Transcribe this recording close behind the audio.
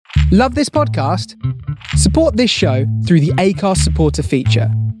Love this podcast? Support this show through the Acast supporter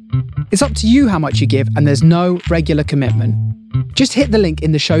feature. It's up to you how much you give, and there's no regular commitment. Just hit the link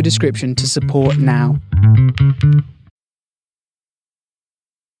in the show description to support now.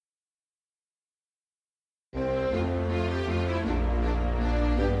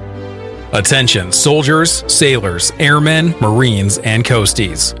 Attention soldiers, sailors, airmen, Marines, and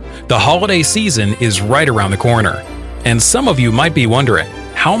coasties. The holiday season is right around the corner. And some of you might be wondering,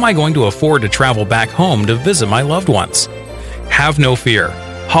 how am I going to afford to travel back home to visit my loved ones? Have no fear.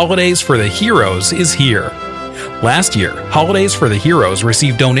 Holidays for the Heroes is here. Last year, Holidays for the Heroes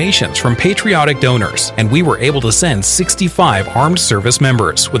received donations from patriotic donors, and we were able to send 65 armed service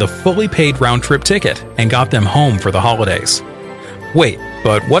members with a fully paid round-trip ticket and got them home for the holidays. Wait,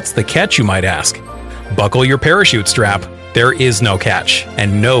 but what's the catch, you might ask? Buckle your parachute strap. There is no catch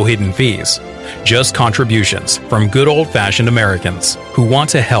and no hidden fees. Just contributions from good old-fashioned Americans who want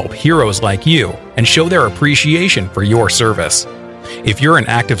to help heroes like you and show their appreciation for your service. If you're an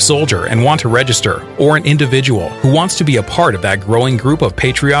active soldier and want to register, or an individual who wants to be a part of that growing group of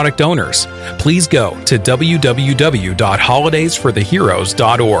patriotic donors, please go to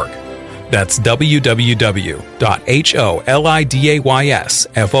www.holidaysfortheheroes.org. That's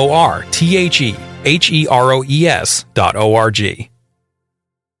www.holidaysfortheheroes.org.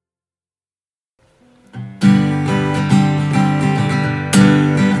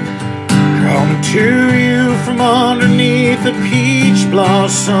 Come to you from underneath a peach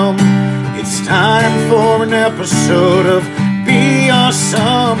blossom. It's time for an episode of Be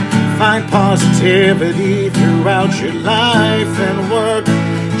Awesome. Find positivity throughout your life and work.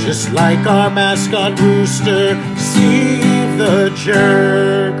 Just like our mascot rooster, Steve the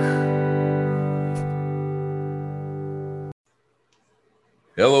Jerk.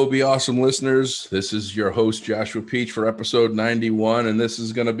 Hello, Be Awesome listeners. This is your host, Joshua Peach, for episode 91, and this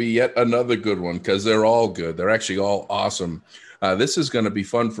is going to be yet another good one because they're all good. They're actually all awesome. This is going to be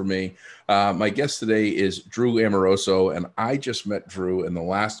fun for me. My guest today is Drew Amoroso, and I just met Drew in the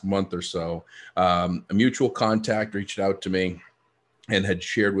last month or so. A mutual contact reached out to me and had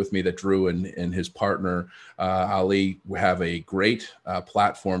shared with me that Drew and his partner, Ali, have a great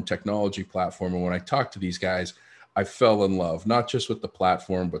technology platform. And when I talked to these guys, I fell in love, not just with the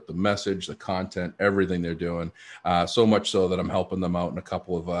platform, but the message, the content, everything they're doing. So much so that I'm helping them out in a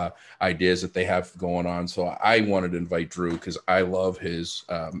couple of ideas that they have going on. So I wanted to invite Drew because I love his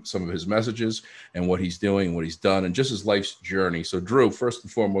some of his messages and what he's doing and what he's done and just his life's journey. So Drew, first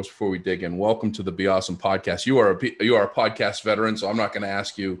and foremost, before we dig in, welcome to the Be Awesome podcast. You are a podcast veteran, so I'm not going to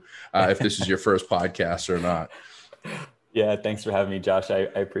ask you if this is your first podcast or not. Yeah, thanks for having me, Josh. I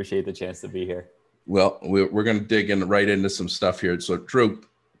appreciate the chance to be here. Well, we're going to dig right into some stuff here. So, Drew,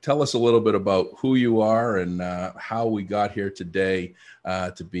 tell us a little bit about who you are and how we got here today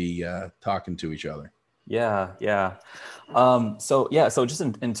to be talking to each other. Yeah. So just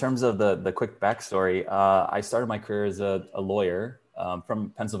in terms of the quick backstory, I started my career as a lawyer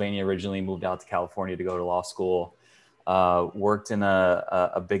from Pennsylvania originally, moved out to California to go to law school, worked in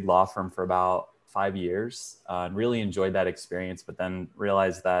a big law firm for about 5 years and really enjoyed that experience, but then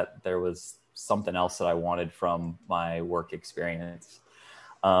realized that there was something else that I wanted from my work experience.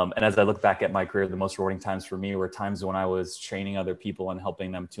 And as I look back at my career, the most rewarding times for me were times when I was training other people and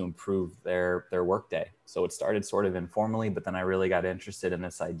helping them to improve their workday. So it started sort of informally, but then I really got interested in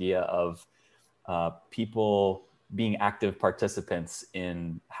this idea of people being active participants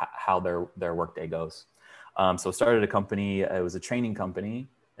in how their workday goes. So started a company. It was a training company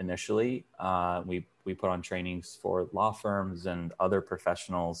initially. We put on trainings for law firms and other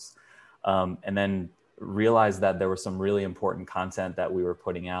professionals. And then realized that there was some really important content that we were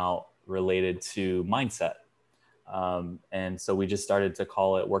putting out related to mindset. And so we just started to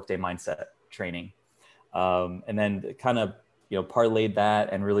call it Workday Mindset Training. And then kind of, parlayed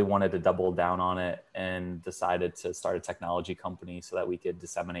that and really wanted to double down on it and decided to start a technology company so that we could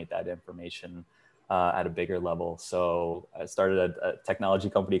disseminate that information at a bigger level. So I started a technology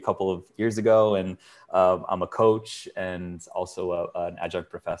company a couple of years ago, and I'm a coach and also an adjunct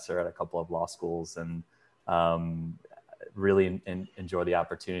professor at a couple of law schools, and really enjoy the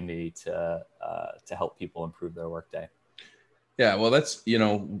opportunity to help people improve their workday. Yeah, well, that's,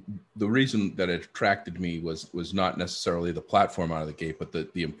 the reason that it attracted me was not necessarily the platform out of the gate, but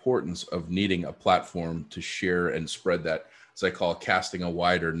the importance of needing a platform to share and spread that, as I call it, casting a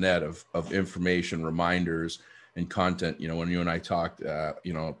wider net of information, reminders, and content. When you and I talked, at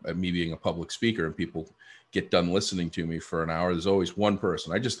me being a public speaker and people get done listening to me for an hour, there's always one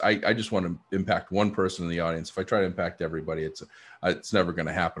person. I just want to impact one person in the audience. If I try to impact everybody, it's never going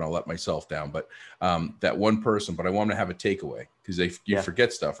to happen. I'll let myself down. But that one person, but I want them to have a takeaway, because you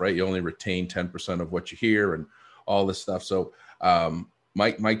forget stuff, right? You only retain 10% of what you hear and all this stuff. So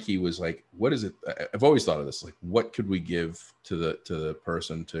my key was like, what is it? I've always thought of this, like, what could we give to the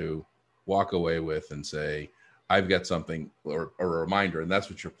person to walk away with and say, I've got something, or a reminder. And that's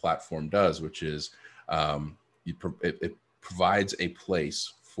what your platform does, which is it provides a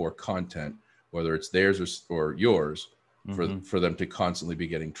place for content, whether it's theirs or yours, for them to constantly be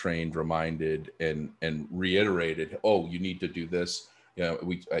getting trained, reminded, and reiterated. Oh, you need to do this.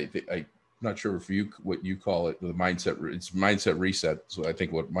 I'm not sure what you call it, the mindset. It's mindset reset. So I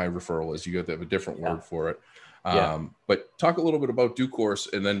think what my referral is, you have to have a different word for it. But talk a little bit about Do Course,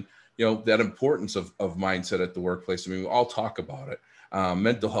 and then that importance of mindset at the workplace. I mean, we all talk about it.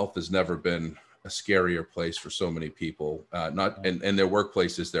 Mental health has never been a scarier place for so many people, and their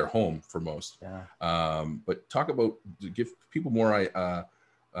workplace is their home for most. But talk about, give people more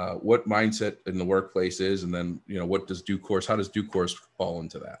what mindset in the workplace is, and then what does Do Course, how does Do Course fall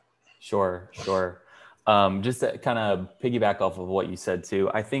into that? Sure. Just to kind of piggyback off of what you said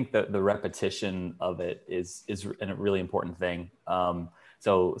too, I think that the repetition of it is a really important thing.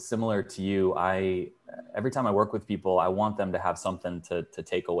 So similar to you, every time I work with people, I want them to have something to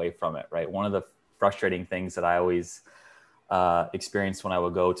take away from it, right? One of the frustrating things that I always experienced when I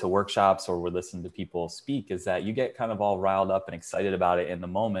would go to workshops or would listen to people speak is that you get kind of all riled up and excited about it in the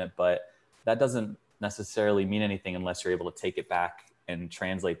moment, but that doesn't necessarily mean anything unless you're able to take it back and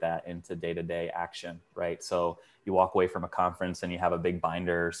translate that into day-to-day action, right? So you walk away from a conference and you have a big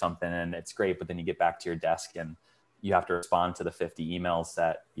binder or something and it's great, but then you get back to your desk and you have to respond to the 50 emails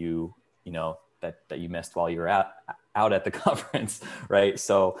that you missed while you were out at the conference, right?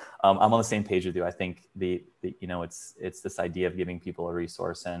 So I'm on the same page with you. I think it's this idea of giving people a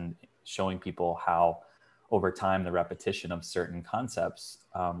resource and showing people how over time the repetition of certain concepts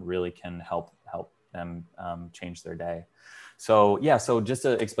really can help them change their day. So just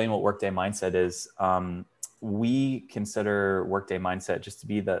to explain what Workday Mindset is, we consider Workday Mindset just to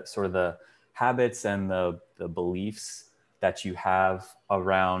be the sort of the habits and the beliefs that you have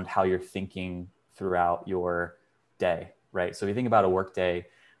around how you're thinking throughout your day, right? So if you think about a workday,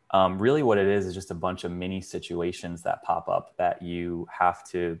 really what it is just a bunch of mini situations that pop up that you have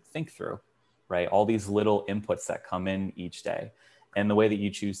to think through, right? All these little inputs that come in each day. And the way that you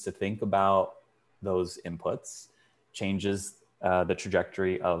choose to think about those inputs changes the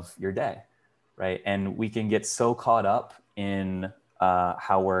trajectory of your day, right? And we can get so caught up in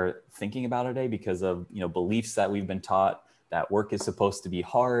how we're thinking about our day because of beliefs that we've been taught that work is supposed to be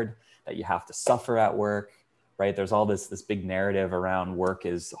hard, that you have to suffer at work, right? There's all this big narrative around work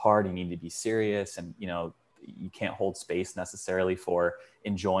is hard, you need to be serious, and you can't hold space necessarily for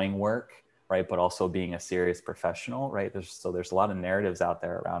enjoying work, right? But also being a serious professional, right? There's a lot of narratives out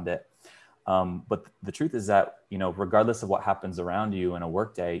there around it. But the truth is that, regardless of what happens around you in a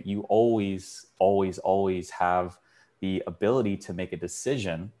workday, you always, always, always have the ability to make a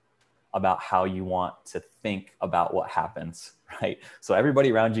decision about how you want to think about what happens, right? So everybody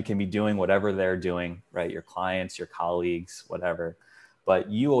around you can be doing whatever they're doing, right? Your clients, your colleagues, whatever. But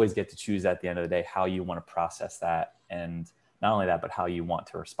you always get to choose at the end of the day how you want to process that. And not only that, but how you want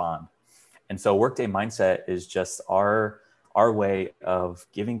to respond. And so Workday Mindset is just our way of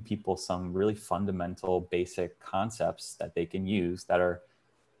giving people some really fundamental, basic concepts that they can use that are,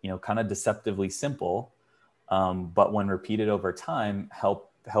 kind of deceptively simple, but when repeated over time, help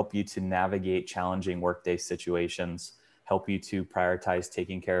you to navigate challenging workday situations, help you to prioritize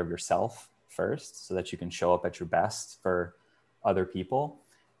taking care of yourself first so that you can show up at your best for other people,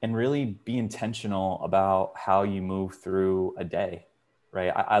 and really be intentional about how you move through a day,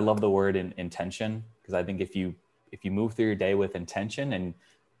 right? I love the word intention, because I think if you move through your day with intention, and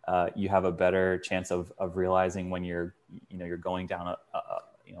you have a better chance of realizing when you're going down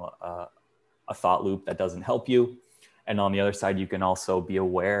a thought loop that doesn't help you. And on the other side, you can also be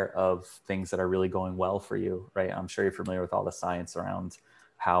aware of things that are really going well for you, right? I'm sure you're familiar with all the science around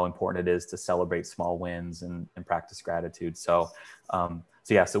how important it is to celebrate small wins and practice gratitude. So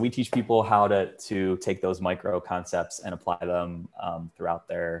we teach people how to take those micro concepts and apply them throughout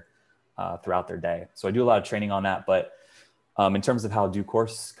their day. So I do a lot of training on that, but in terms of how Do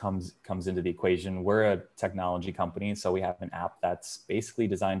Course comes into the equation, we're a technology company. So we have an app that's basically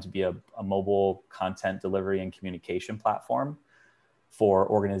designed to be a mobile content delivery and communication platform for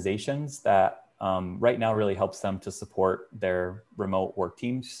organizations that right now really helps them to support their remote work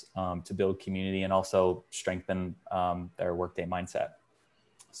teams, to build community and also strengthen their workday mindset.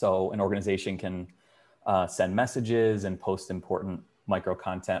 So an organization can send messages and post important micro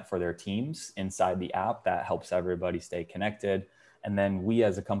content for their teams inside the app that helps everybody stay connected. And then we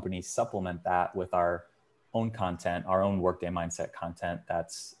as a company supplement that with our own content, our own workday mindset content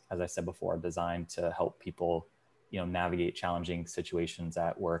that's, as I said before, designed to help people, navigate challenging situations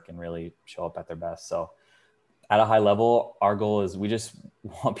at work and really show up at their best. So at a high level, our goal is we just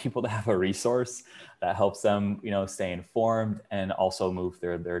want people to have a resource that helps them, stay informed and also move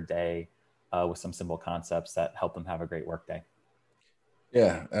through their day with some simple concepts that help them have a great work day.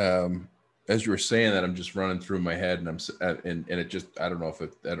 Yeah. As you were saying that, I'm just running through my head, and it just, I don't know if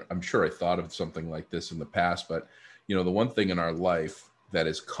I'm sure I thought of something like this in the past, but the one thing in our life that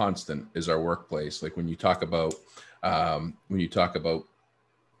is constant is our workplace. Like when you talk about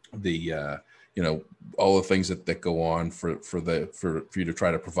the, all the things that go on for you to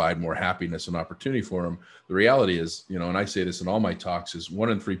try to provide more happiness and opportunity for them. The reality is, and I say this in all my talks, is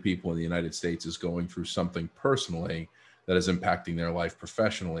 1 in 3 people in the United States is going through something personally that is impacting their life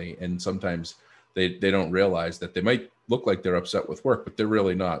professionally. And sometimes they don't realize that they might look like they're upset with work, but they're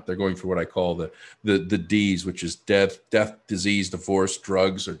really not. They're going through what I call the D's, which is death, disease, divorce,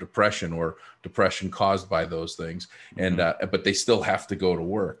 drugs, or depression caused by those things. And, but they still have to go to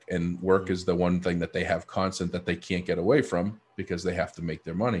work, and work is the one thing that they have constant that they can't get away from because they have to make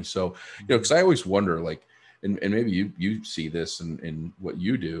their money. So, cause I always wonder, like, and maybe you see this in what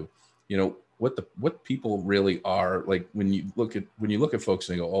you do, what people really are like when you look at folks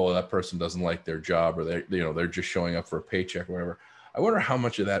and they go, oh, that person doesn't like their job, or they're just showing up for a paycheck or whatever. I wonder how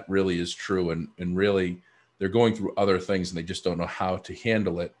much of that really is true, and really they're going through other things and they just don't know how to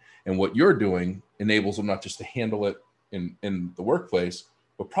handle it. And what you're doing enables them not just to handle it in the workplace,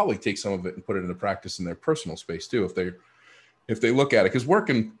 but probably take some of it and put it into practice in their personal space too, if they look at it, because work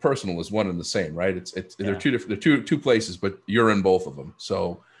and personal is one and the same, right? They're two different, they're two places, but you're in both of them.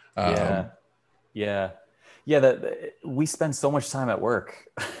 So Yeah. That we spend so much time at work,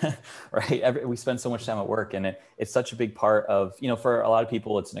 right? We spend so much time at work, and it's such a big part of, for a lot of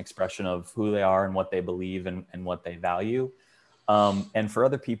people, it's an expression of who they are and what they believe and what they value. And for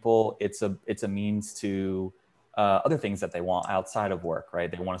other people, it's a means to other things that they want outside of work,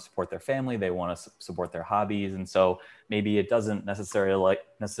 right? They want to support their family, they want to support their hobbies, and so maybe it doesn't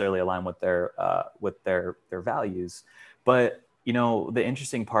necessarily align with their values. But the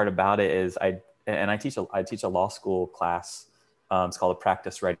interesting part about it is I teach a law school class. It's called a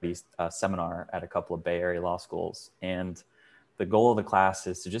Practice Ready seminar at a couple of Bay Area law schools. And the goal of the class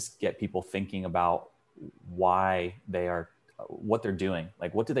is to just get people thinking about why what they're doing.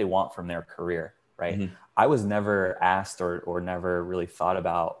 Like, what do they want from their career, right? Mm-hmm. I was never asked or never really thought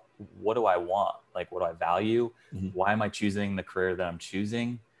about, what do I want? Like, what do I value? Mm-hmm. Why am I choosing the career that I'm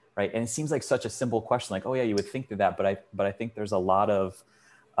choosing? Right. And it seems like such a simple question, like, oh yeah, you would think through that. But I think there's a lot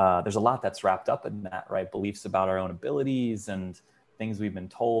that's wrapped up in that, right? Beliefs about our own abilities and things we've been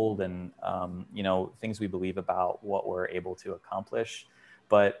told, and, things we believe about what we're able to accomplish.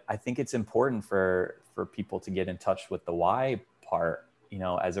 But I think it's important for people to get in touch with the why part,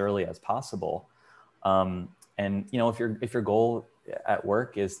 as early as possible. And, if your goal at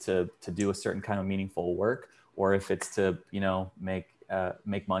work is to do a certain kind of meaningful work, or if it's to,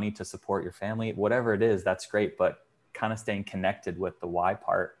 make money to support your family, whatever it is, that's great. But kind of staying connected with the why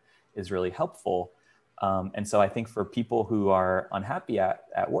part is really helpful. And so I think for people who are unhappy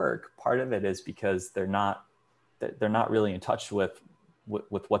at work, part of it is because they're not really in touch with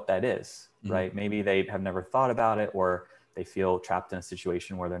what that is, mm-hmm. right? Maybe they have never thought about it, or they feel trapped in a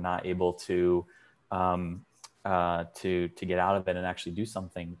situation where they're not able to get out of it and actually do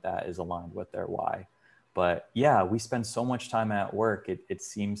something that is aligned with their why. But yeah, we spend so much time at work. It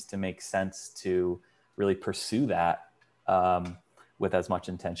seems to make sense to really pursue that with as much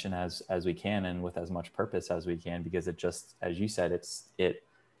intention as we can, and with as much purpose as we can, because it just, as you said,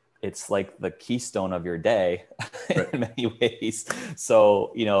 it's like the keystone of your day right. in many ways.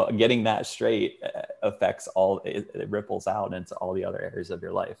 So, getting that straight affects it ripples out into all the other areas of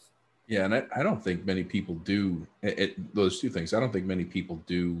your life. Yeah. And I don't think many people do those two things. I don't think many people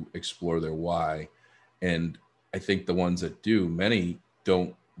do explore their why. And I think the ones that do, many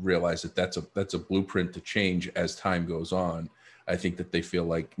don't realize that that's a blueprint to change as time goes on. I think that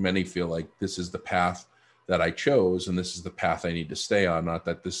many feel like this is the path that I chose, and this is the path I need to stay on, not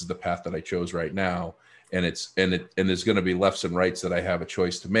that this is the path that I chose right now. And there's going to be lefts and rights that I have a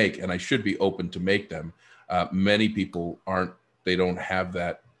choice to make, and I should be open to make them. Many people they don't have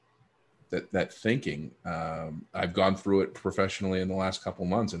that thinking. I've gone through it professionally in the last couple of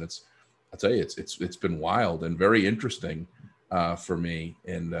months, and I'll tell you, it's been wild and very interesting for me.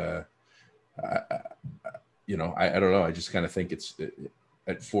 And I don't know. I just kind of think it's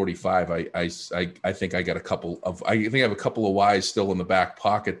at 45. I think I got I think I have a couple of whys still in the back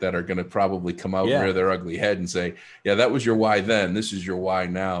pocket that are going to probably come out and rear their ugly head and say, yeah, that was your why then. This is your why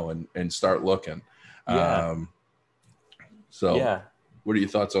now, and start looking. Yeah. What are your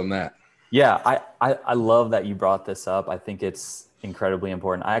thoughts on that? Yeah, I love that you brought this up. I think it's incredibly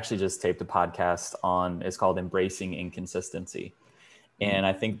important. I actually just taped a podcast it's called Embracing Inconsistency. And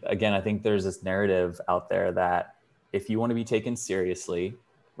I think there's this narrative out there that if you want to be taken seriously,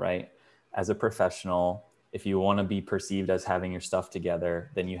 right, as a professional, if you want to be perceived as having your stuff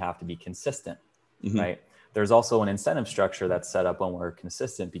together, then you have to be consistent, right? There's also an incentive structure that's set up when we're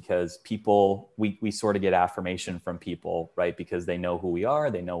consistent, because we sort of get affirmation from people, right? Because they know who we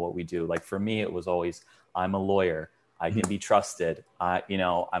are, they know what we do. Like for me, it was always, I'm a lawyer, I can be trusted.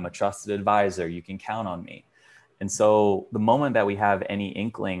 I'm a trusted advisor, you can count on me. And so the moment that we have any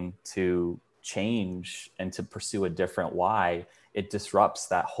inkling to change and to pursue a different why, it disrupts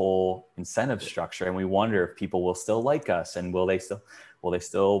that whole incentive structure. And we wonder if people will still like us, and will they still,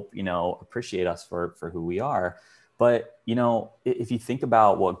 appreciate us for who we are. But, if you think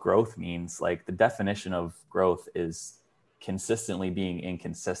about what growth means, like the definition of growth is consistently being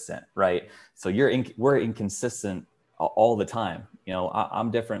inconsistent, right? So we're inconsistent all the time. I'm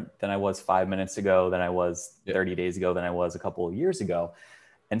different than I was 5 minutes ago, than I was 30 days ago, than I was a couple of years ago.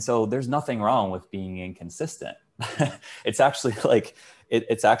 And so there's nothing wrong with being inconsistent. It's actually like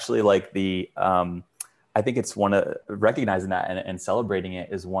I think it's recognizing that and celebrating it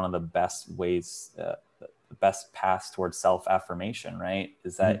is one of the best ways, the best paths towards self-affirmation, right?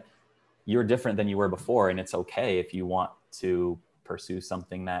 Is that you're different than you were before. And it's okay if you want to pursue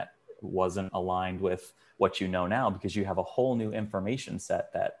something that wasn't aligned with what you know now, because you have a whole new information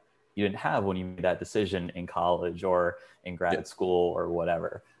set that you didn't have when you made that decision in college or in grad school or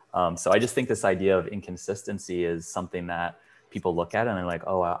whatever. So I just think this idea of inconsistency is something that people look at and they're like,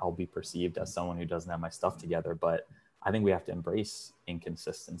 oh, I'll be perceived as someone who doesn't have my stuff together. But I think we have to embrace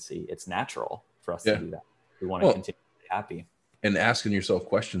inconsistency. It's natural for us to do that. We want to continue to be happy. And asking yourself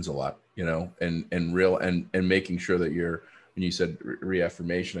questions a lot, and making sure that you're, when you said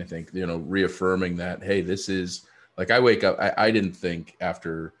reaffirmation, I think, reaffirming that, hey, this is like, I wake up, I didn't think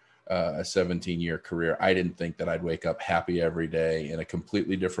after a 17-year career, I didn't think that I'd wake up happy every day in a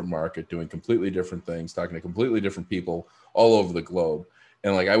completely different market, doing completely different things, talking to completely different people all over the globe.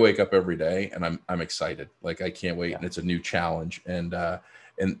 And like, I wake up every day and I'm excited. Like, I can't wait. And it's a new challenge. And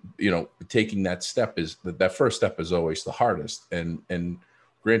taking that step that first step is always the hardest. And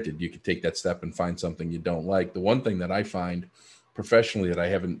granted, you could take that step and find something you don't like. The one thing that I find professionally that I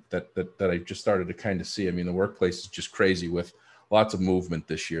haven't, that I've just started to kind of see, I mean, the workplace is just crazy with lots of movement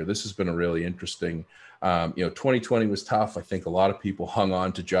this year. This has been a really interesting, 2020 was tough. I think a lot of people hung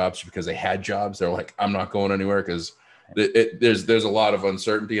on to jobs because they had jobs. They're like, I'm not going anywhere because there's a lot of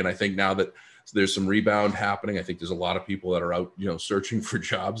uncertainty. And I think now that there's some rebound happening, I think there's a lot of people that are out, searching for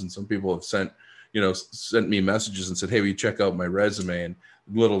jobs. And some people have sent me messages and said, hey, will you check out my resume? And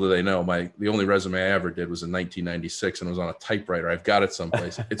little do they know, the only resume I ever did was in 1996 and it was on a typewriter. I've got it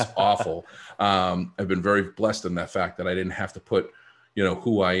someplace. It's awful. I've been very blessed in that fact that I didn't have to put,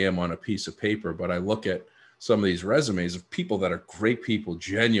 who I am on a piece of paper. But I look at some of these resumes of people that are great people,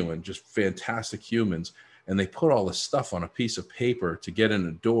 genuine, just fantastic humans. And they put all this stuff on a piece of paper to get in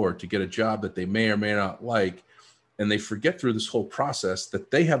a door, to get a job that they may or may not like. And they forget through this whole process that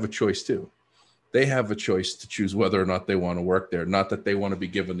they have a choice too. They have a choice to choose whether or not they want to work there. Not that they want to be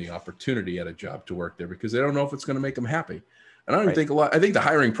given the opportunity at a job to work there because they don't know if it's going to make them happy. And I don't think I think the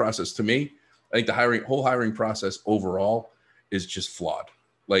hiring process, to me, I think the whole hiring process overall is just flawed.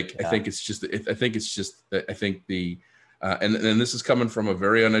 Like, I think it's just, and this is coming from a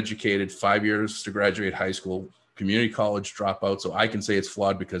very uneducated 5 years to graduate high school, community college dropout. So I can say it's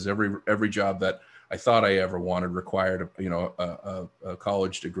flawed because every job that I thought I ever wanted required a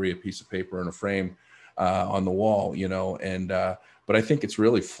college degree, a piece of paper and a frame on the wall, but I think it's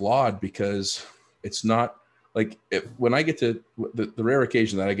really flawed because it's not like when I get to the rare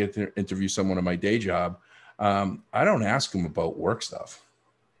occasion that I get to interview someone in my day job, I don't ask them about work stuff,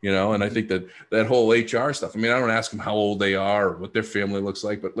 and I think that whole HR stuff, I mean, I don't ask them how old they are or what their family looks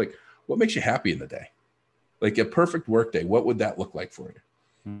like, but like, what makes you happy in the day? Like a perfect work day, what would that look like for you?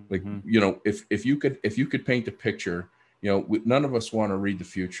 Like, if you could paint a picture, none of us want to read the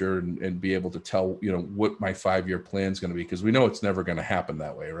future and be able to tell, what my 5-year plan is going to be, because we know it's never going to happen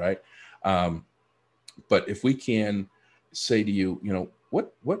that way. Right. But if we can say to you,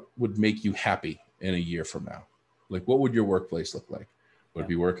 what would make you happy in a year from now? Like, what would your workplace look like? Would it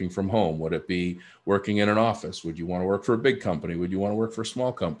be working from home? Would it be working in an office? Would you want to work for a big company? Would you want to work for a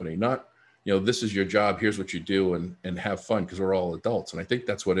small company? Not, this is your job. Here's what you do, and have fun, because we're all adults. And I think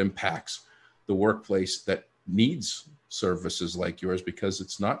that's what impacts the workplace that needs services like yours, because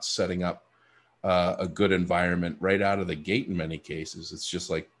it's not setting up a good environment right out of the gate. In many cases, it's just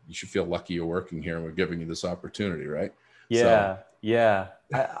like, you should feel lucky you're working here and we're giving you this opportunity, right? Yeah. Yeah.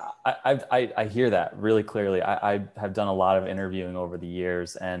 I hear that really clearly. I have done a lot of interviewing over the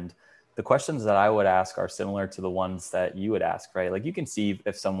years, and the questions that I would ask are similar to the ones that you would ask, right? Like, you can see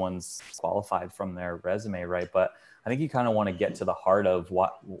if someone's qualified from their resume, right? But I think you kind of want to get to the heart of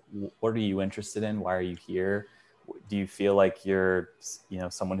what are you interested in? Why are you here? Do you feel like you're,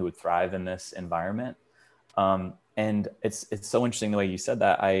 someone who would thrive in this environment? And it's so interesting the way you said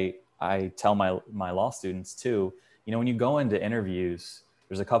that. I tell my law students too, when you go into interviews,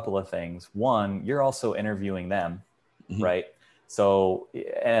 there's a couple of things. One, you're also interviewing them, mm-hmm. right? So,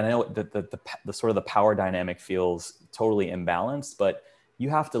 and I know that the sort of the power dynamic feels totally imbalanced, but you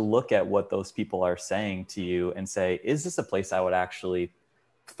have to look at what those people are saying to you and say, is this a place I would actually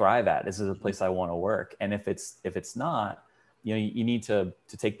thrive at? Is this a place I want to work? And if it's not, you need to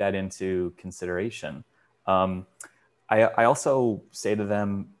take that into consideration. I also say to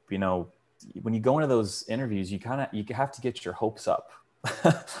them, when you go into those interviews, you have to get your hopes up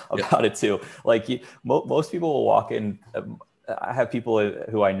about it too. Like, most people will walk in. I have people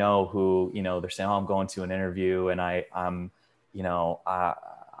who I know who, they're saying, "Oh, I'm going to an interview and I'm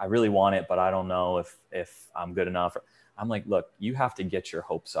I really want it, but I don't know if I'm good enough." I'm like, look, you have to get your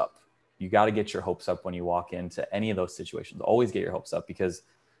hopes up. You got to get your hopes up when you walk into any of those situations. Always get your hopes up, because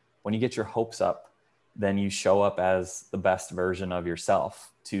when you get your hopes up, then you show up as the best version of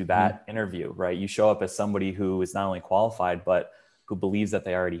yourself to that interview, right? You show up as somebody who is not only qualified, but who believes that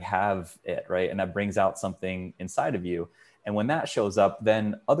they already have it, right? And that brings out something inside of you. And when that shows up,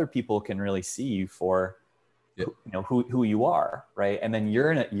 then other people can really see you for, who you are, right? And then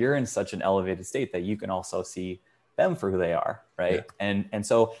you're in such an elevated state that you can also see them for who they are, right? Yeah. And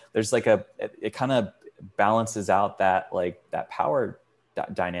so there's like it kind of balances out that power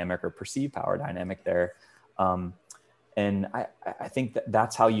dynamic, or perceived power dynamic there. And I think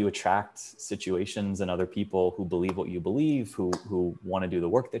that's how you attract situations and other people who believe what you believe, who want to do the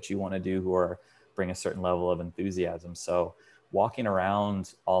work that you want to do, who bring a certain level of enthusiasm. So walking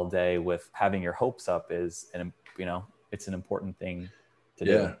around all day with having your hopes up it's an important thing to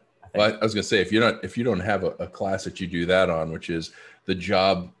do. Well, I was going to say, if you don't have a class that you do that on, which is the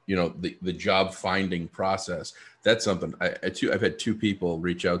job, the job finding process, that's something. I've had 2 people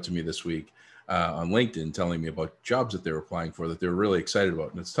reach out to me this week on LinkedIn telling me about jobs that they were applying for that they were really excited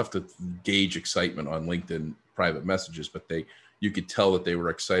about. And it's tough to gauge excitement on LinkedIn private messages, but you could tell that they were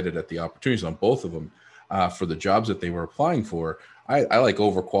excited at the opportunities on both of them for the jobs that they were applying for. I like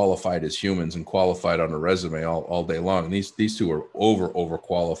overqualified as humans and qualified on a resume all day long. And these 2 are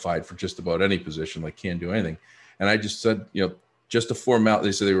overqualified for just about any position, like can't do anything. And I just said, just a formality.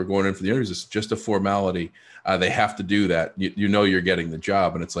 They said they were going in for the interviews. It's just a formality. They have to do that. You're getting the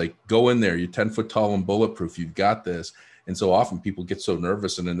job. And it's like, go in there. You're 10 foot tall and bulletproof. You've got this. And so often people get so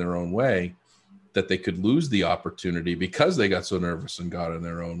nervous and in their own way that they could lose the opportunity because they got so nervous and got in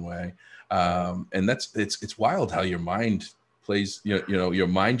their own way. And it's wild how your mind plays, your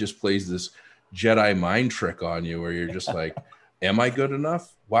mind just plays this Jedi mind trick on you, where you're just like, am I good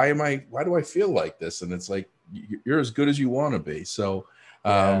enough? Why do I feel like this? And it's like, you're as good as you want to be. So,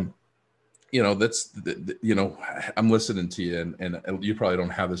 I'm listening to you, and you probably don't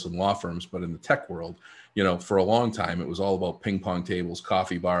have this in law firms, but in the tech world, for a long time, it was all about ping pong tables,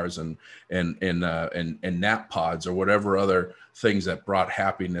 coffee bars, and nap pods, or whatever other things that brought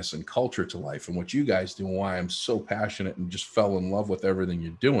happiness and culture to life. And what you guys do, and why I'm so passionate and just fell in love with everything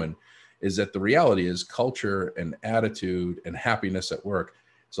you're doing, is that the reality is culture and attitude and happiness at work.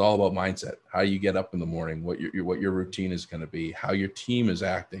 It's all about mindset. How you get up in the morning, what your routine is going to be, how your team is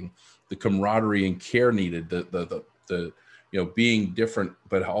acting, the camaraderie and care needed, the being different,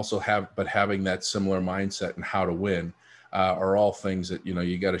 but also having that similar mindset and how to win are all things that,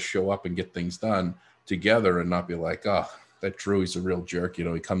 you got to show up and get things done together and not be like, oh, that Drew, he's a real jerk.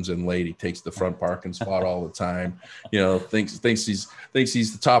 He comes in late. He takes the front parking spot all the time. Thinks he's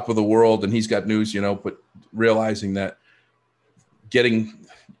the top of the world and he's got news. But realizing that, getting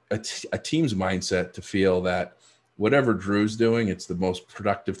a team's mindset to feel that whatever Drew's doing, it's the most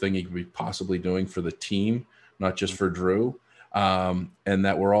productive thing he could be possibly doing for the team, not just for Drew. And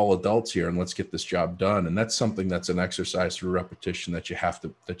that we're all adults here and let's get this job done. And that's something that's an exercise through repetition that you have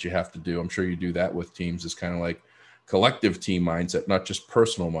to do. I'm sure you do that with teams. It's kind of like collective team mindset, not just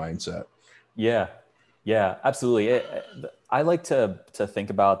personal mindset. Yeah. Yeah, absolutely. I like to think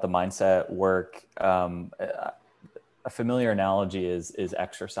about the mindset work. A familiar analogy is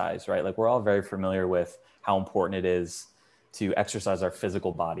exercise, right? Like we're all very familiar with how important it is to exercise our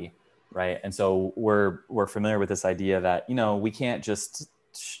physical body, right? And so we're familiar with this idea that, we can't just,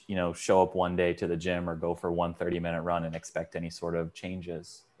 show up one day to the gym or go for one 30-minute run and expect any sort of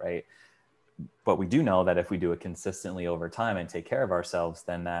changes, right? But we do know that if we do it consistently over time and take care of ourselves,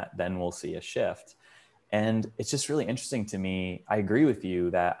 then we'll see a shift. And it's just really interesting to me. I agree with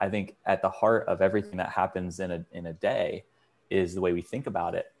you that I think at the heart of everything that happens in a day is the way we think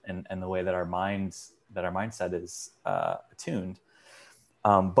about it, and the way that our mindset is attuned.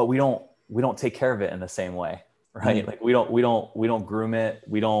 But we don't take care of it in the same way, right? Like we don't groom it.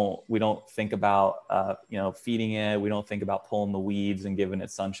 We don't think about feeding it. We don't think about pulling the weeds and giving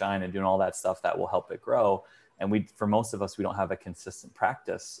it sunshine and doing all that stuff that will help it grow. And for most of us, we don't have a consistent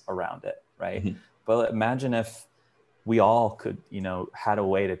practice around it, right? Mm-hmm. But imagine if we all could, had a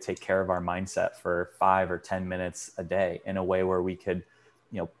way to take care of our mindset for 5 or 10 minutes a day in a way where we could,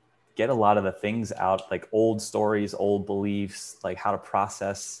 get a lot of the things out, like old stories, old beliefs, like how to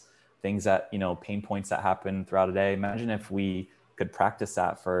process things that, pain points that happen throughout a day. Imagine if we could practice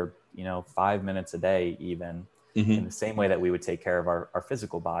that for, 5 minutes a day, even in the same way that we would take care of our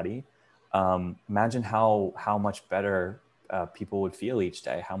physical body. Imagine how much better people would feel each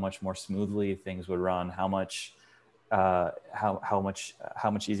day, how much more smoothly things would run, how much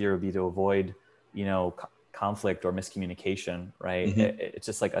easier it would be to avoid, conflict or miscommunication, right? It's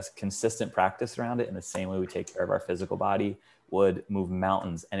just like a consistent practice around it in the same way we take care of our physical body would move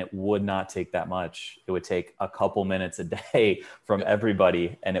mountains, and it would not take that much. It would take a couple minutes a day from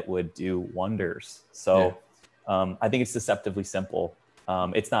everybody, and it would do wonders. So I think it's deceptively simple.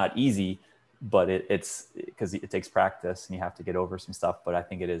 It's not easy, but it's because it takes practice and you have to get over some stuff, but I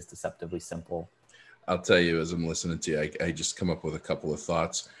think it is deceptively simple. I'll tell you, as I'm listening to you, I just come up with a couple of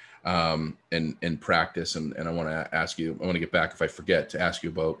thoughts in practice. And I want to ask you, I want to get back, if I forget, to ask you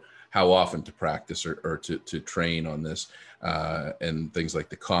about how often to practice or to train on this and things like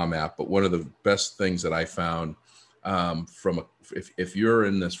the Calm app. But one of the best things that I found if you're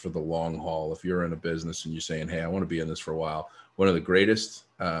in this for the long haul, if you're in a business and you're saying, hey, I want to be in this for a while, one of the greatest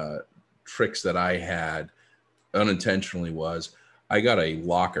tricks that I had unintentionally was I got a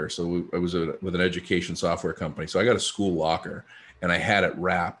locker. So I was with an education software company. So I got a school locker and I had it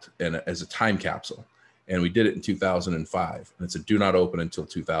wrapped as a time capsule. And we did it in 2005. And it said, do not open until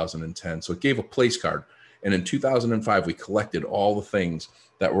 2010. So it gave a place card. And in 2005, we collected all the things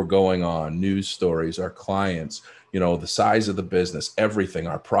that were going on, news stories, our clients, the size of the business, everything,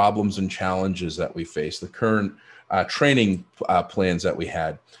 our problems and challenges that we face, the current training plans that we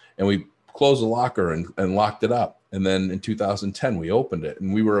had. And we closed the locker and locked it up. And then in 2010, we opened it,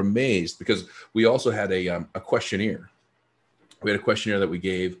 and we were amazed because we also had a questionnaire. We had a questionnaire that we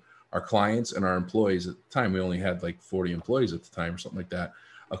gave our clients and our employees at the time. We only had like 40 employees at the time or something like that.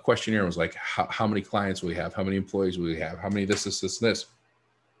 A questionnaire was like, how many clients will we have? How many employees will we have? How many this.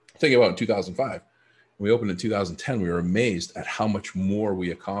 Think about in 2005. When we opened in 2010, we were amazed at how much more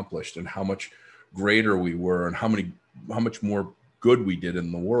we accomplished and how much greater we were and how much more good we did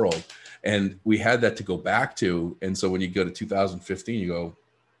in the world. And we had that to go back to. And so when you go to 2015, you go,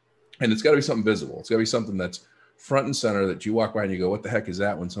 and it's got to be something visible. It's got to be something that's front and center that you walk by and you go, what the heck is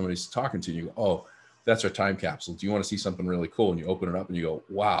that? When somebody's talking to you, you go, oh, that's our time capsule. Do you want to see something really cool? And you open it up and you go,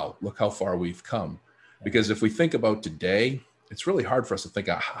 wow, look how far we've come. Because if we think about today, it's really hard for us to think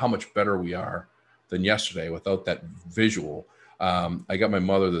of how much better we are than yesterday without that visual. I got my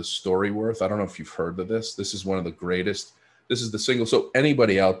mother the Storyworth. I don't know if you've heard of this. This is one of the greatest. This is the single. So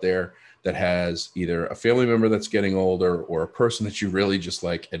anybody out there that has either a family member that's getting older or a person that you really just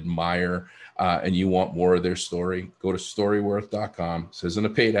like admire and you want more of their story, go to storyworth.com. This isn't a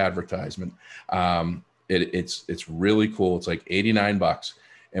paid advertisement. It's really cool. It's like $89.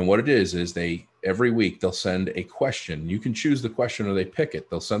 And what it is they every week they'll send a question. You can choose the question or they pick it.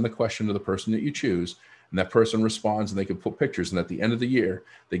 They'll send the question to the person that you choose, and that person responds, and they can put pictures. And at the end of the year,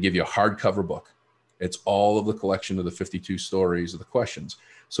 they give you a hardcover book. It's all of the collection of the 52 stories of the questions.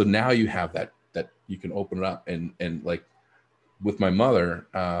 So now you have that you can open it up and like with my mother,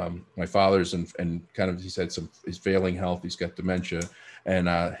 my father's and kind of, he said his failing health, he's got dementia, and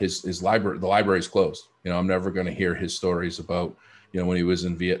his library, the library is closed. I'm never going to hear his stories about, when he was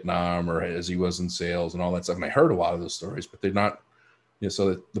in Vietnam or as he was in sales and all that stuff. And I heard a lot of those stories, but they're not,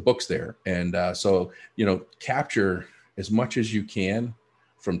 so the book's there. And so capture as much as you can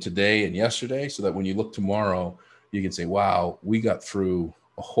from today and yesterday, so that when you look tomorrow, you can say, wow, we got through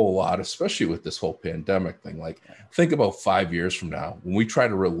a whole lot, especially with this whole pandemic thing. Like, think about 5 years from now when we try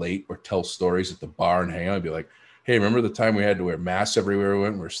to relate or tell stories at the bar and hang out and be like, hey, remember the time we had to wear masks everywhere we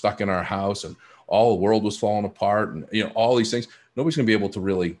went? We were stuck in our house and all the world was falling apart, and all these things. Nobody's going to be able to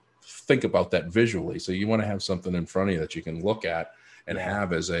really think about that visually. So you want to have something in front of you that you can look at and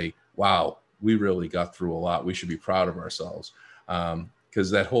have as a, wow, we really got through a lot. We should be proud of ourselves.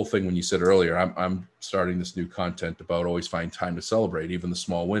 Because that whole thing, when you said earlier, I'm starting this new content about always find time to celebrate. Even the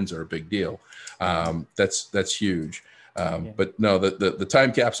small wins are a big deal. That's huge. But no, the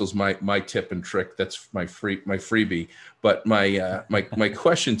time capsule is my tip and trick. That's my freebie. But my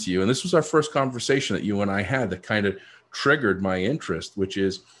question to you, and this was our first conversation that you and I had that kind of triggered my interest, which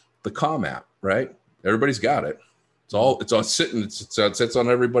is the Calm app, right? Everybody's got it. It's all sitting. It sits on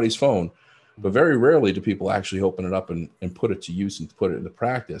everybody's phone. But very rarely do people actually open it up and put it to use and put it into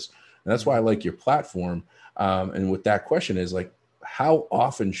practice. And that's why I like your platform. And with that question is like, how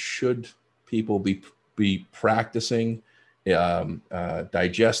often should people be practicing,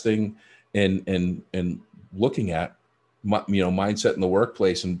 digesting, and looking at, mindset in the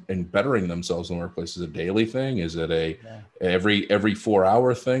workplace and bettering themselves in the workplace? Is it a daily thing? Is it every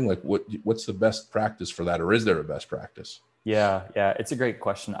 4-hour thing? Like what's the best practice for that? Or is there a best practice? Yeah, it's a great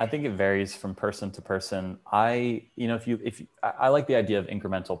question. I think it varies from person to person. I like the idea of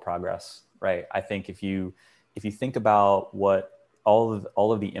incremental progress, right? I think if you think about what all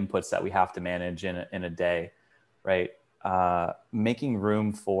of the inputs that we have to manage in a day, right? Making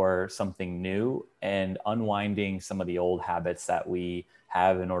room for something new and unwinding some of the old habits that we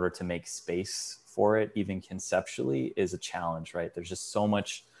have in order to make space for it, even conceptually, is a challenge, right? There's just so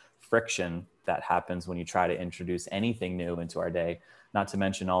much friction that happens when you try to introduce anything new into our day, not to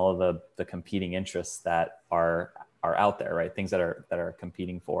mention all of the competing interests that are out there, right? Things that are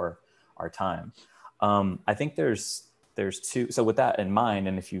competing for our time. I think there's two. So with that in mind,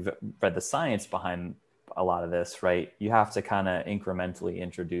 and if you've read the science behind a lot of this, right, you have to kind of incrementally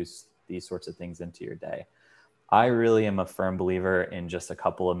introduce these sorts of things into your day. I really am a firm believer in just a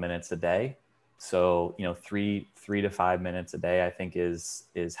couple of minutes a day. So, 3 to 5 minutes a day, I think is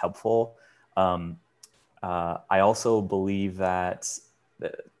helpful. I also believe that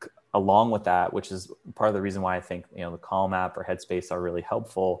along with that, which is part of the reason why I think, the Calm app or Headspace are really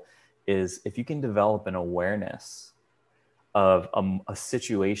helpful, is if you can develop an awareness of a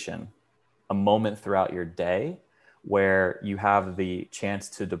situation, a moment throughout your day where you have the chance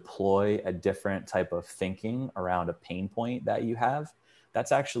to deploy a different type of thinking around a pain point that you have,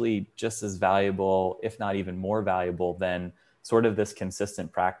 that's actually just as valuable, if not even more valuable, than sort of this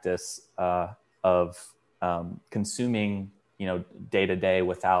consistent practice of consuming, day to day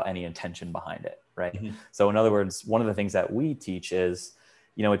without any intention behind it, right? Mm-hmm. So in other words, one of the things that we teach is,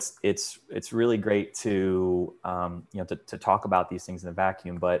 it's really great to to talk about these things in a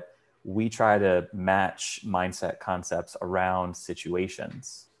vacuum, but we try to match mindset concepts around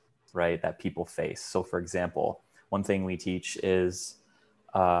situations, right, that people face. So for example, one thing we teach is,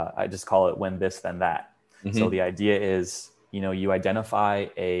 I just call it when this, then that. Mm-hmm. So the idea is, you identify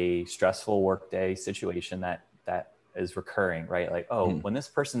a stressful workday situation that is recurring, right? Like, when this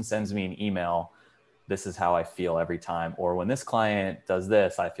person sends me an email, this is how I feel every time. Or when this client does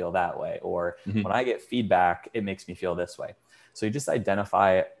this, I feel that way. Or when I get feedback, it makes me feel this way. So you just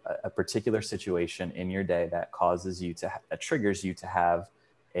identify a particular situation in your day that triggers you to have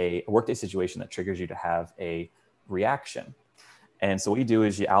a workday situation that triggers you to have a reaction. And so what you do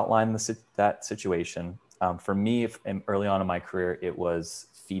is you outline that situation. For me, early on in my career, it was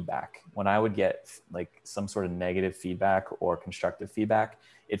feedback. When I would get like some sort of negative feedback or constructive feedback,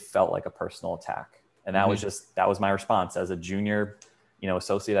 it felt like a personal attack. And that was my response as a junior,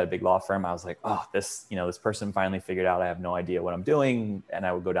 associate at a big law firm. I was like, this person finally figured out I have no idea what I'm doing. And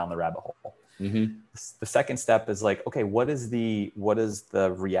I would go down the rabbit hole. Mm-hmm. The second step is like, okay, what is the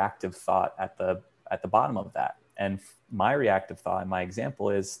reactive thought at the bottom of that? And my reactive thought in my example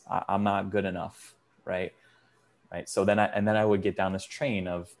is I'm not good enough. Right. So then I would get down this train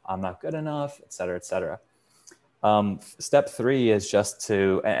of I'm not good enough, et cetera, et cetera. Step 3 is just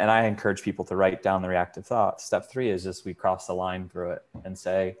and I encourage people to write down the reactive thought. Step 3 is just we cross the line through it and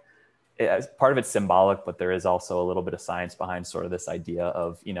say, part of it's symbolic, but there is also a little bit of science behind sort of this idea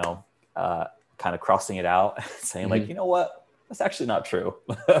of, kind of crossing it out, saying like, you know what? That's actually not true.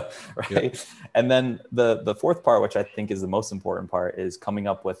 Right. Yeah. And then the fourth part, which I think is the most important part, is coming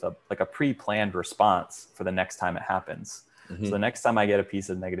up with a pre-planned response for the next time it happens. Mm-hmm. So the next time I get a piece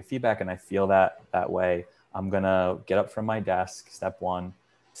of negative feedback and I feel that way, I'm going to get up from my desk. Step 1.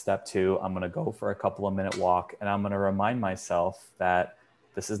 Step 2, I'm going to go for a couple of minute walk and I'm going to remind myself that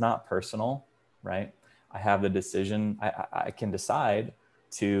this is not personal, right? I have the decision. I can decide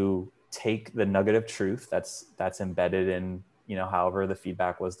to take the nugget of truth that's embedded in, however the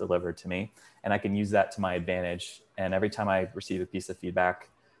feedback was delivered to me, and I can use that to my advantage. And every time I receive a piece of feedback,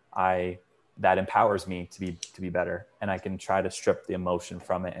 that empowers me to be better, and I can try to strip the emotion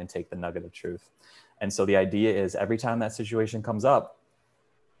from it and take the nugget of truth. And so the idea is, every time that situation comes up,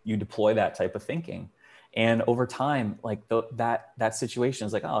 you deploy that type of thinking. And over time, like that situation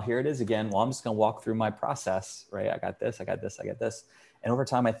is like, oh, here it is again. Well, I'm just going to walk through my process, right? I got this. And over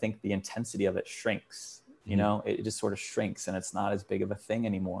time, I think the intensity of it shrinks, it just sort of shrinks, and it's not as big of a thing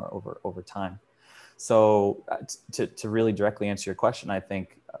anymore over time. So to really directly answer your question, I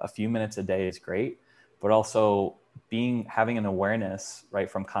think a few minutes a day is great, but also having an awareness, right,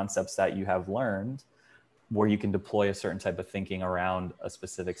 from concepts that you have learned, where you can deploy a certain type of thinking around a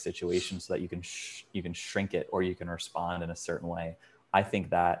specific situation so that you can shrink it, or you can respond in a certain way. I think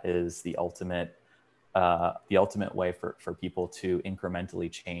that is the ultimate way for people to incrementally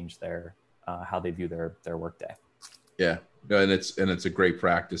change their how they view their workday. Yeah, no, and it's a great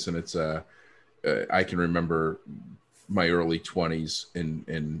practice, and it's I can remember my early 20s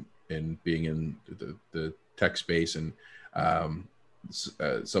in being in the tech space, and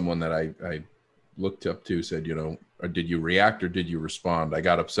someone that I looked up to said, or did you react or did you respond? I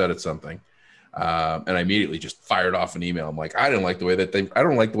got upset at something. And I immediately just fired off an email. I'm like, I don't like the way that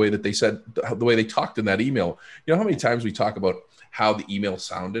they said, the way they talked in that email. You know how many times we talk about how the email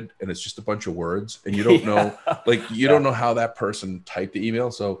sounded and it's just a bunch of words and you don't know, like, you don't know how that person typed the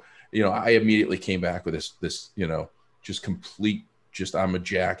email. So, I immediately came back with this, just I'm a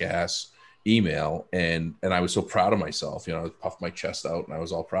jackass email. And I was so proud of myself, I puffed my chest out and I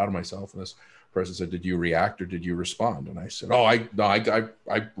was all proud of myself. And this person said, did you react or did you respond? And I said, I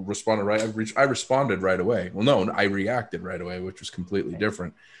responded right. I responded right away. Well, no, I reacted right away, which was completely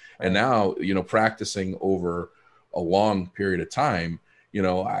different. Right. And now, practicing over a long period of time,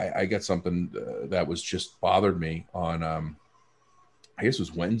 I got something that was just bothered me on, I guess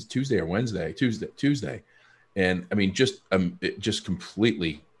it was Tuesday. And I mean, it just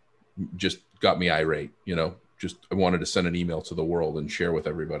completely just got me irate, I wanted to send an email to the world and share with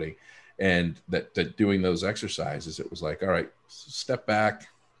everybody. And that doing those exercises, it was like, all right, step back,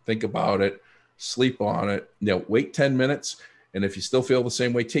 think about it, sleep on it, wait 10 minutes. And if you still feel the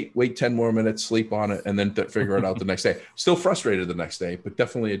same way, wait 10 more minutes, sleep on it, and then figure it out the next day. Still frustrated the next day, but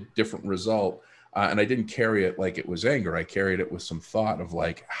definitely a different result. And I didn't carry it like it was anger. I carried it with some thought of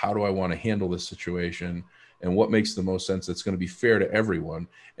like, how do I want to handle this situation? And what makes the most sense that's going to be fair to everyone?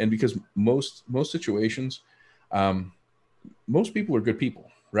 And because most situations, most people are good people.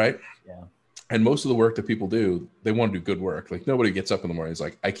 Right. Yeah. And most of the work that people do, they want to do good work. Like nobody gets up in the morning and is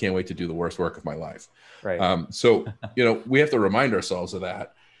like, I can't wait to do the worst work of my life. Right. So, we have to remind ourselves of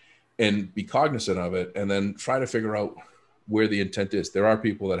that and be cognizant of it, and then try to figure out where the intent is. There are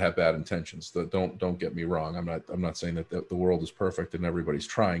people that have bad intentions. Don't get me wrong. I'm not saying that the world is perfect and everybody's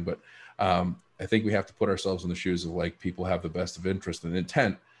trying, but I think we have to put ourselves in the shoes of like people have the best of interest and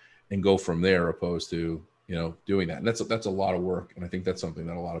intent and go from there, opposed to doing that. And that's a lot of work. And I think that's something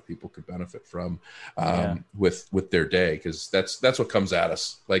that a lot of people could benefit from with their day. Cause that's what comes at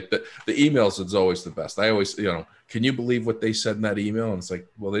us. Like the emails is always the best. I always, can you believe what they said in that email? And it's like,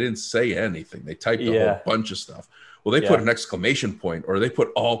 well, they didn't say anything. They typed a whole bunch of stuff. Well, they put an exclamation point, or they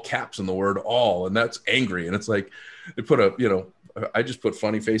put all caps in the word all, and that's angry. And it's like, they put I just put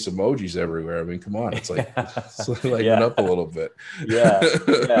funny face emojis everywhere. I mean, come on. It's like, lighten up a little bit. Yeah.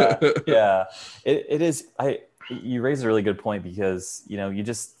 It is. You raise a really good point, because,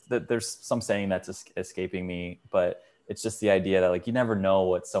 there's some saying that's escaping me, but it's just the idea that like, you never know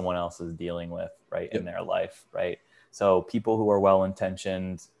what someone else is dealing with, right, in their life. Right. So people who are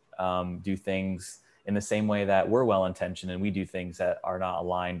well-intentioned do things in the same way that we're well-intentioned, and we do things that are not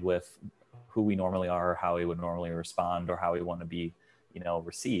aligned with who we normally are, or how we would normally respond, or how we want to be,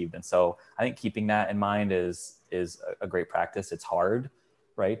 received. And so I think keeping that in mind is a great practice. It's hard,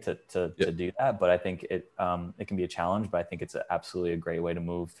 right, to do that, but I think it can be a challenge, but I think it's absolutely a great way to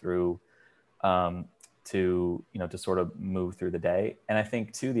move through, to sort of move through the day. And I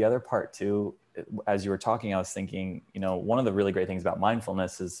think too, the other part too, as you were talking, I was thinking, one of the really great things about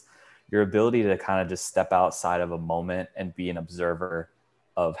mindfulness is your ability to kind of just step outside of a moment and be an observer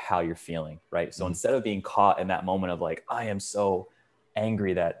of how you're feeling, right? So instead of being caught in that moment of like, I am so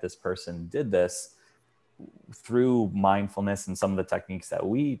angry that this person did this, through mindfulness and some of the techniques that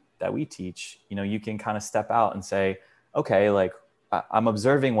we teach, you can kind of step out and say, okay, like I'm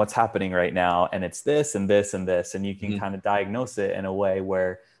observing what's happening right now, and it's this and this and this, and you can kind of diagnose it in a way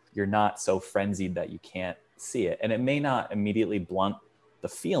where you're not so frenzied that you can't see it. And it may not immediately blunt the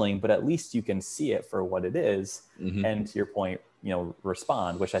feeling, but at least you can see it for what it is. And to your point,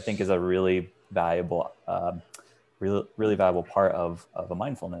 respond, which I think is a really valuable, really valuable part of a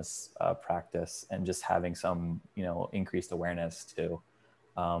mindfulness practice, and just having some, increased awareness too.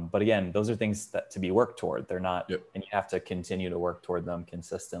 But again, those are things that to be worked toward. They're not, and you have to continue to work toward them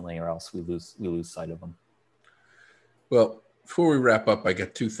consistently, or else we lose sight of them. Well, before we wrap up, I got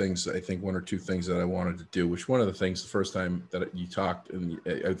one or two things that I wanted to do, which one of the things, the first time that you talked, and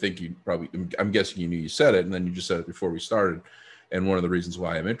I think I'm guessing you knew you said it, and then you just said it before we started. And one of the reasons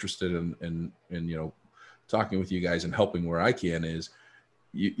why I'm interested in talking with you guys and helping where I can is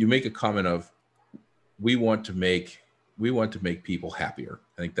you make a comment of, we want to make people happier.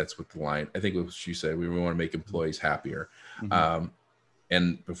 I think that's what the line, I think what you said, we want to make employees happier. Mm-hmm.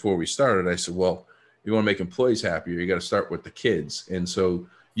 And before we started, I said, well, you want to make employees happier, you got to start with the kids. And so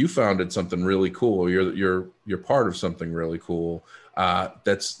you founded something really cool. You're part of something really cool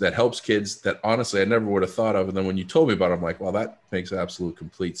that helps kids that honestly I never would have thought of. And then when you told me about it, I'm like, well, that makes absolute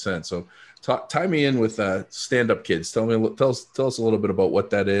complete sense. So tie me in with Stand Up Kids. Tell us a little bit about what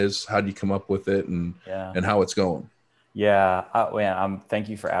that is. How do you come up with it, and how it's going? Yeah. Thank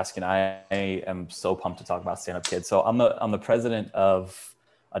you for asking. I am so pumped to talk about Stand Up Kids. So I'm the president of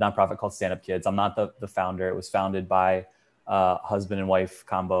a nonprofit called Stand Up Kids. I'm not the founder. It was founded by husband and wife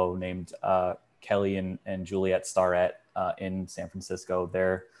combo named Kelly and Juliet Starrett in San Francisco.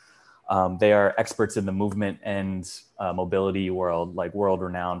 They are experts in the movement and mobility world, like world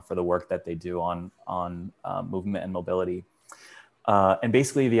renowned for the work that they do on movement and mobility. And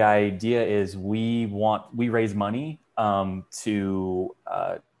basically the idea is we raise money to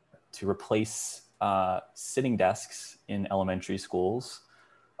replace sitting desks in elementary schools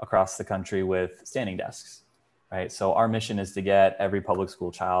across the country with standing desks, right? So our mission is to get every public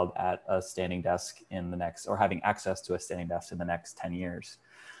school child at a standing desk or having access to a standing desk in the next 10 years.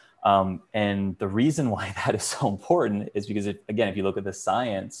 And the reason why that is so important is because if you look at the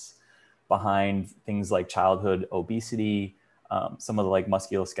science behind things like childhood obesity, some of the like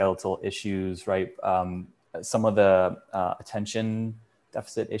musculoskeletal issues, right? Some of the attention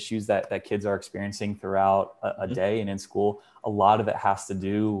deficit issues that kids are experiencing throughout a day and in school, a lot of it has to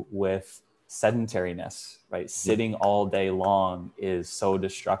do with sedentariness, right? Sitting all day long is so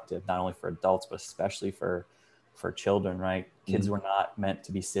destructive, not only for adults, but especially for children, right? Kids were not meant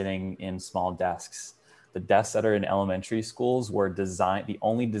to be sitting in small desks. The desks that are in elementary schools were designed, the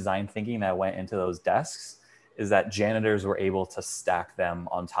only design thinking that went into those desks is that janitors were able to stack them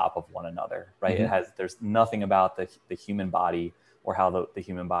on top of one another, right? There's nothing about the human body or how the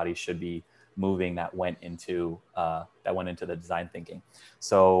human body should be moving that went into the design thinking.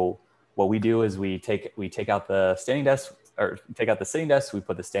 So what we do is we take out the standing desk, or take out the sitting desk, we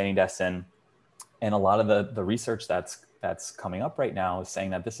put the standing desks in. And a lot of the research that's coming up right now is saying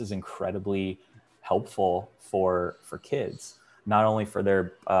that this is incredibly helpful for kids, not only for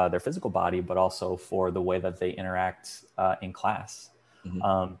their physical body, but also for the way that they interact in class.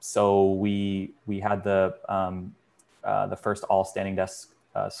 So we had the first all standing desk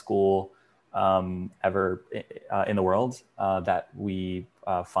school ever in the world that we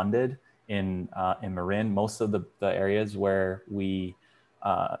funded in Marin. Most of the areas where we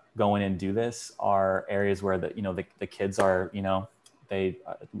go in and do this are areas where the kids are, they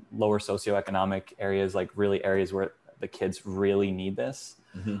lower socioeconomic areas, like really areas where the kids really need this.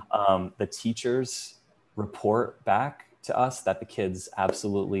 The teachers report back to us that the kids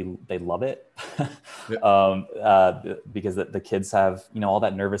absolutely, they love it. Because the kids have, all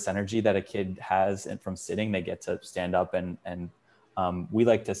that nervous energy that a kid has, and from sitting, they get to stand up and we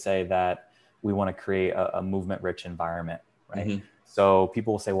like to say that we want to create a movement rich environment, right? So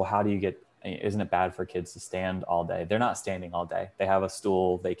people will say, well, isn't it bad for kids to stand all day? They're not standing all day. They have a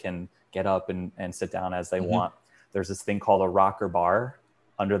stool. They can get up and sit down as they want. There's this thing called a rocker bar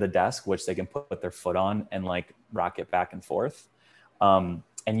under the desk, which they can put their foot on and like rock it back and forth. And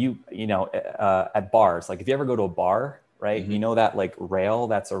at bars, like if you ever go to a bar, right, that like rail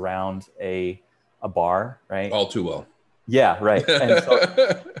that's around a bar, right? All too well. Yeah, right. And so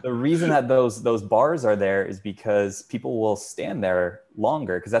the reason that those bars are there is because people will stand there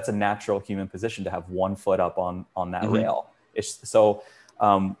longer, because that's a natural human position to have one foot up on that rail.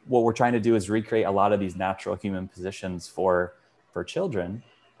 What we're trying to do is recreate a lot of these natural human positions for children,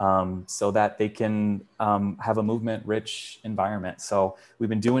 so that they can have a movement-rich environment. So we've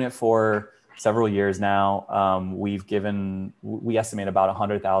been doing it for several years now. We estimate about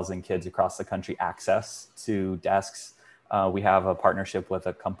 100,000 kids across the country access to desks. We have a partnership with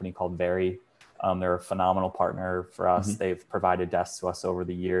a company called Very. They're a phenomenal partner for us. They've provided desks to us over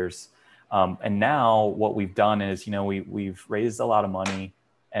the years. And now what we've done is, we've raised a lot of money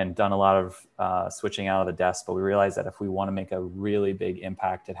and done a lot of switching out of the desk. But we realized that if we want to make a really big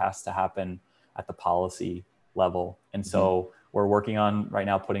impact, it has to happen at the policy level. And so we're working on right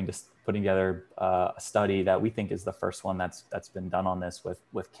now putting together a study that we think is the first one that's been done on this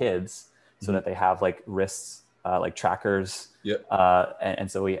with kids, so that they have like risks, like trackers. Yep. And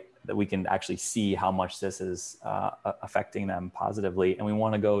so we can actually see how much this is affecting them positively. And we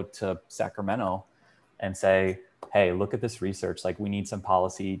want to go to Sacramento and say, hey, look at this research. Like, we need some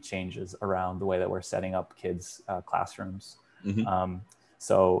policy changes around the way that we're setting up kids' classrooms.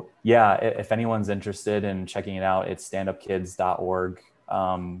 So yeah, if anyone's interested in checking it out, it's standupkids.org.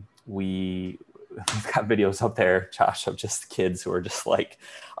 We've got videos up there, Josh, of just kids who are just like,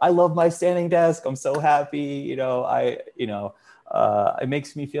 I love my standing desk. I'm so happy. It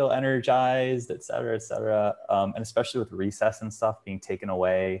makes me feel energized, et cetera, et cetera. And especially with recess and stuff being taken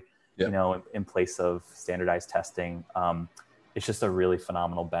away, in place of standardized testing, it's just a really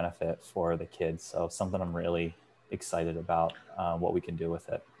phenomenal benefit for the kids. So something I'm really excited about what we can do with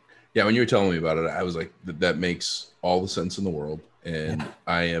it. Yeah, when you were telling me about it, I was like, that makes all the sense in the world. And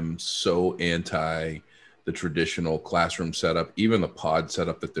I am so anti the traditional classroom setup, even the pod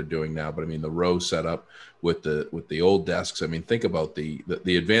setup that they're doing now. But I mean, the row setup with the old desks. I mean, think about the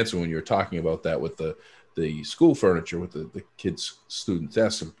advancement when you were talking about that with the school furniture, with the kids' student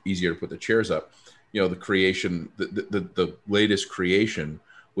desks, easier to put the chairs up. The creation, the latest creation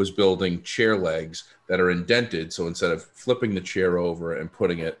was building chair legs that are indented. So instead of flipping the chair over and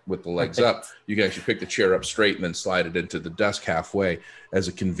putting it with the legs up, you can actually pick the chair up straight and then slide it into the desk halfway as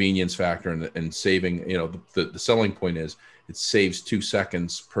a convenience factor and saving, the selling point is it saves 2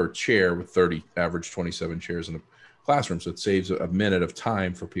 seconds per chair with average 27 chairs in a classroom. So it saves a minute of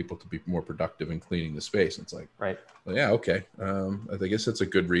time for people to be more productive in cleaning the space. And it's like, right. Well, yeah, okay. I guess that's a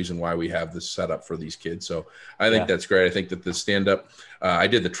good reason why we have this set up for these kids. So I think that's great. I think that the stand-up, I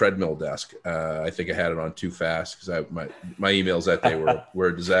did the treadmill desk. I think I had it on too fast because my emails that day were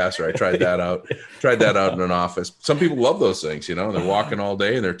a disaster. I tried that out in an office. Some people love those things, they're walking all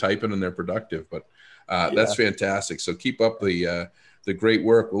day and they're typing and they're productive, but that's fantastic. So keep up the great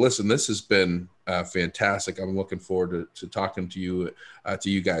work. Well, listen, this has been fantastic. I'm looking forward to talking to you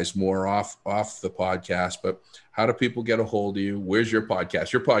guys more off the podcast. But how do people get a hold of you? Where's your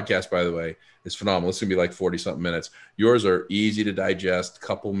podcast? Your podcast, by the way, is phenomenal. It's gonna be like 40 something minutes. Yours are easy to digest,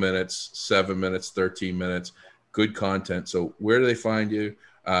 couple minutes, 7 minutes, 13 minutes, good content. So where do they find you?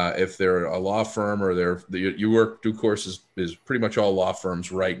 If they're a law firm or do courses is pretty much all law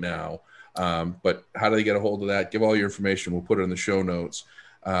firms right now. But how do they get a hold of that? Give all your information. We'll put it in the show notes.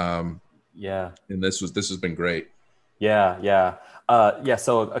 And this has been great. Yeah.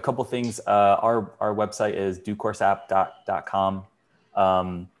 So a couple things. Our website is docourserapp.com.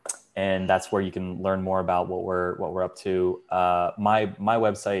 And that's where you can learn more about what we're up to. My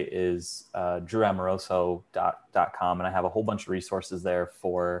website is drewamoroso.com, and I have a whole bunch of resources there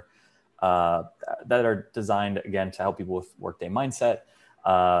for that are designed again to help people with workday mindset,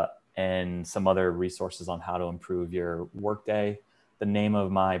 and some other resources on how to improve your workday. The name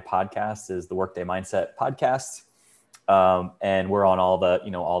of my podcast is the Workday Mindset Podcast. And we're on all the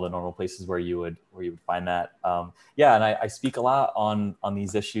normal places where you would find that. And I speak a lot on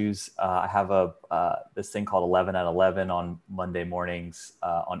these issues. I have this thing called 11 at 11 on Monday mornings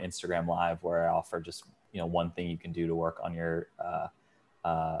on Instagram Live, where I offer just, one thing you can do to work on your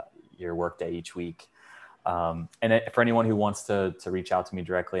workday each week. And for anyone who wants to reach out to me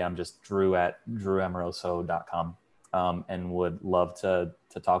directly, I'm just drew@drewamoroso.com. And would love to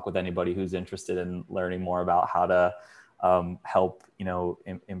talk with anybody who's interested in learning more about how to help,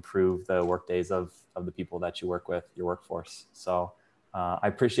 improve the work days of the people that you work with, your workforce. So I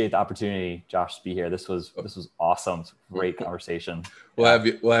appreciate the opportunity, Josh, to be here. This was awesome. Great conversation.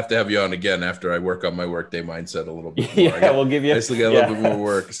 We'll have to have you on again after I work on my workday mindset a little bit more. We'll give you. I still got a little bit more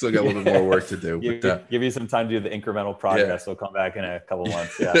work. Still got a little bit more work to do. Give you some time to do the incremental progress. We'll come back in a couple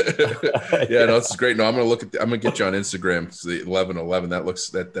months. Yeah. No, this is great. No, I'm gonna get you on Instagram. It's the 11/11.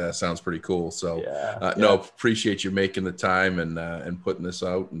 That sounds pretty cool. So no, appreciate you making the time and putting this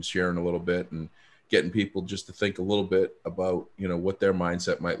out and sharing a little bit and getting people just to think a little bit about, what their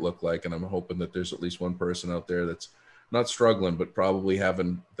mindset might look like. And I'm hoping that there's at least one person out there that's not struggling, but probably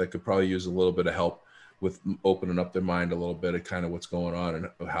that could probably use a little bit of help with opening up their mind a little bit of kind of what's going on and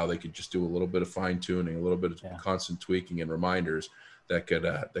how they could just do a little bit of fine tuning, a little bit of constant tweaking and reminders that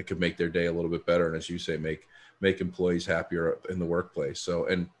could make their day a little bit better. And as you say, make employees happier in the workplace. So,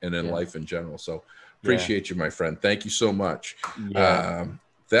 and in life in general. So appreciate you, my friend. Thank you so much.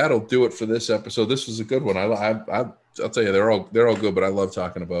 That'll do it for this episode. This was a good one. I I'll tell you, they're all good, but I love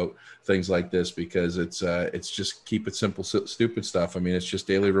talking about things like this because it's just keep it simple, stupid stuff. I mean, it's just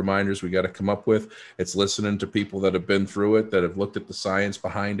daily reminders we got to come up with. It's listening to people that have been through it, that have looked at the science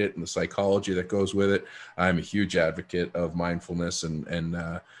behind it and the psychology that goes with it. I'm a huge advocate of mindfulness, and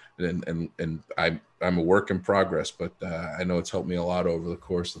I'm a work in progress, but I know it's helped me a lot over the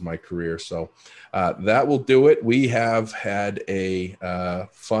course of my career. So that will do it. We have had a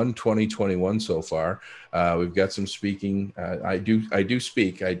fun 2021 so far. We've got some speaking. I do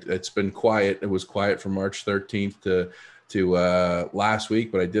speak. It's been quiet. It was quiet from March 13th to last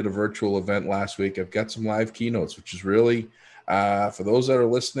week, but I did a virtual event last week. I've got some live keynotes, which is really for those that are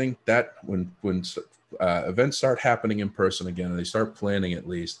listening, that when events start happening in person again, and they start planning at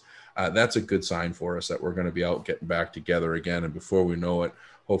least, that's a good sign for us that we're going to be out getting back together again. And before we know it,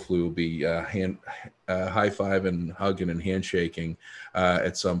 hopefully we'll be high-fiving, hugging, and handshaking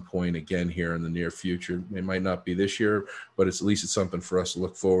at some point again here in the near future. It might not be this year, but at least it's something for us to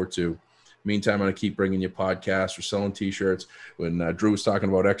look forward to. Meantime, I'm going to keep bringing you podcasts or selling T-shirts. When Drew was talking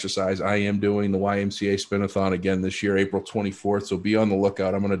about exercise, I am doing the YMCA Spin-a-thon again this year, April 24th. So be on the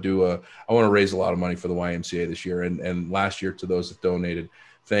lookout. I'm going to do I want to raise a lot of money for the YMCA this year. And last year, to those that donated,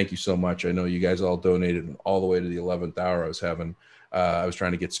 thank you so much. I know you guys all donated all the way to the 11th hour. I was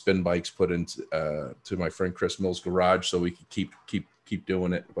trying to get spin bikes put into to my friend Chris Mills' garage so we could keep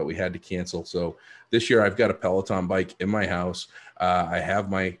doing it, but we had to cancel. So this year I've got a Peloton bike in my house. I have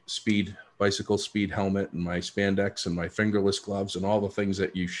my bicycle speed helmet and my spandex and my fingerless gloves and all the things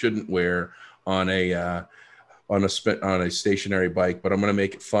that you shouldn't wear on a stationary bike, but I'm going to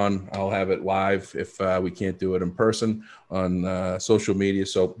make it fun. I'll have it live if we can't do it in person on social media.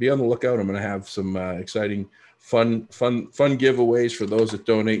 So be on the lookout. I'm going to have some exciting, fun giveaways for those that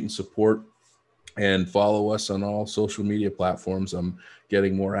donate and support, and follow us on all social media platforms. I'm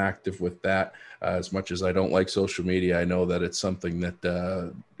getting more active with that. As much as I don't like social media, I know that it's something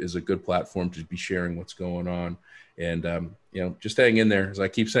that is a good platform to be sharing what's going on. And just hang in there. As I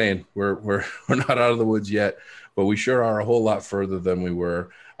keep saying, we're not out of the woods yet, but we sure are a whole lot further than we were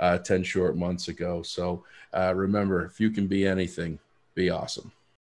 10 short months ago. So remember, if you can be anything, be awesome.